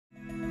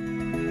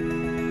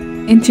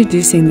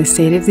Introducing the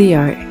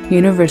state-of-the-art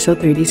Universal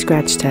 3D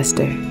Scratch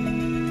Tester,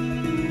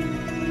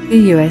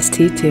 the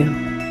UST2.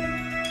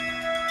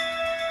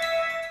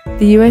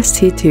 The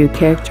UST2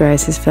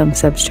 characterizes film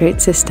substrate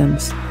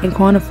systems and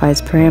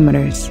quantifies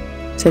parameters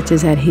such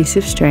as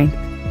adhesive strength,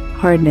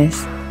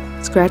 hardness,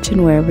 scratch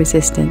and wear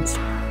resistance,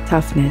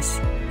 toughness,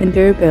 and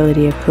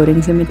durability of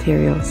coatings and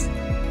materials.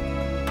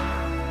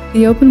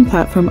 The open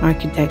platform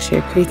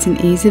architecture creates an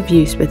ease of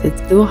use with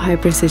its dual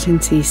high-precision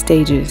C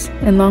stages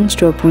and long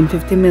stroke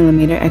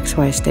 150mm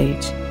XY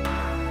stage.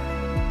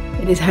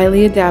 It is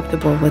highly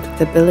adaptable with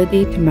its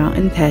ability to mount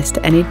and test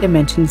any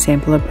dimension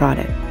sample or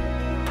product.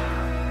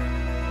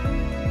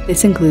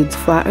 This includes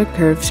flat or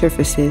curved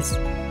surfaces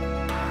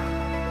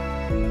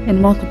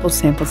and multiple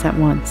samples at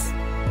once.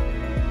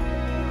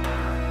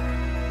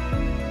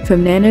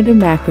 From nano to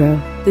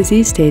macro, the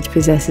Z stage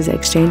possesses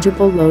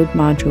exchangeable load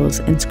modules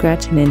and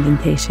scratch and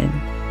indentation.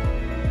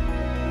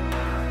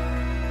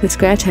 The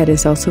scratch head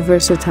is also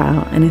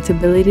versatile in its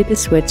ability to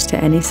switch to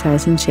any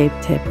size and shape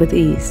tip with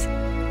ease.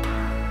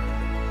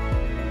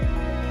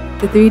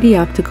 The 3D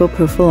optical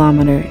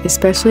profilometer is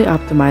specially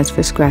optimized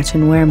for scratch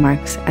and wear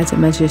marks as it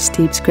measures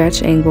steep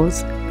scratch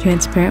angles,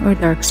 transparent or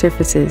dark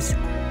surfaces,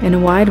 and a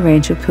wide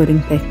range of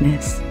coating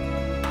thickness.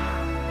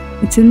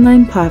 Its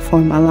inline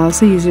platform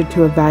allows the user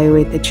to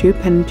evaluate the true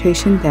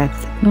penetration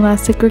depth and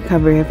elastic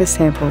recovery of a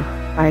sample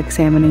by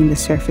examining the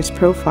surface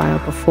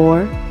profile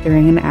before,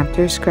 during, and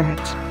after a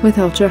scratch with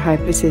ultra-high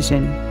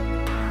precision.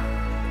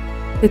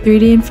 The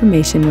 3D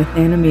information with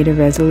nanometer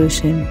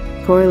resolution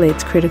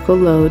correlates critical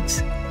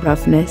loads,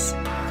 roughness,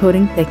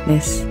 coating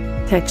thickness,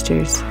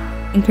 textures,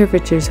 and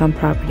curvatures on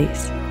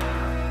properties.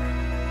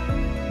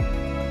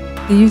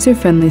 The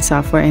user-friendly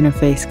software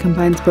interface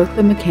combines both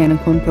the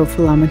mechanical and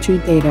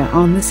profilometry data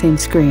on the same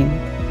screen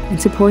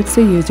and supports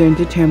the user in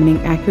determining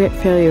accurate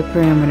failure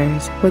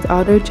parameters with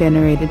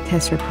auto-generated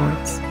test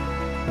reports.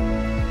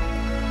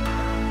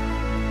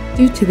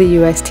 Due to the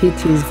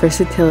UST2's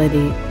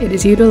versatility, it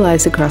is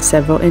utilized across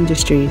several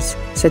industries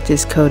such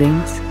as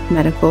coatings,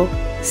 medical,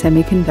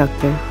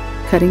 semiconductor,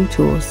 cutting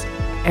tools,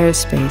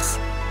 aerospace,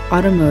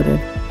 automotive,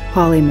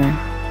 polymer,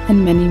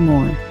 and many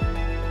more.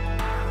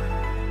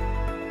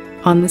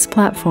 On this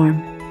platform,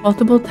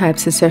 multiple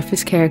types of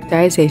surface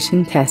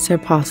characterization tests are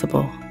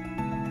possible.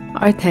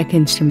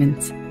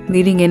 Rtec-Instruments,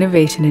 leading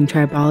innovation in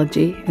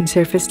tribology and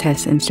surface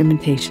test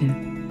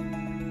instrumentation.